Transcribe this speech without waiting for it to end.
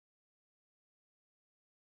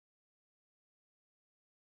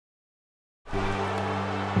Football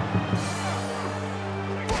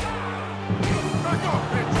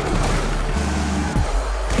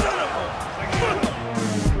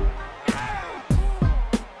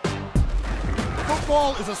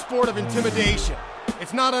is a sport of intimidation.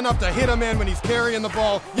 It's not enough to hit a man when he's carrying the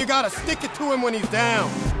ball. You gotta stick it to him when he's down.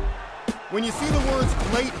 When you see the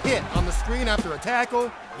words "late hit" on the screen after a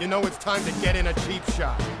tackle, you know it's time to get in a cheap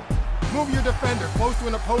shot. Move your defender close to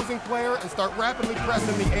an opposing player and start rapidly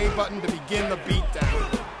pressing the A button to begin the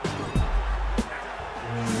beatdown.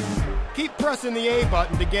 Keep pressing the A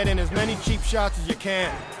button to get in as many cheap shots as you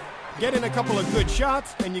can. Get in a couple of good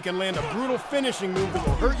shots, and you can land a brutal finishing move that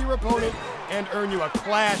will hurt your opponent and earn you a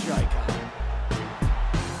clash icon.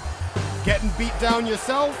 Getting beat down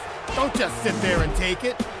yourself? Don't just sit there and take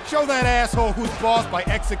it. Show that asshole who's boss by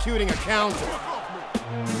executing a counter.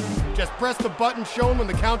 Just press the button shown when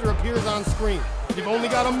the counter appears on screen. You've only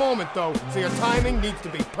got a moment, though, so your timing needs to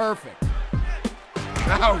be perfect.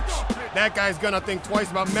 Ouch! That guy's gonna think twice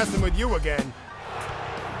about messing with you again.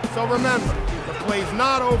 So remember, the play's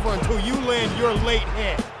not over until you land your late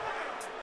hit.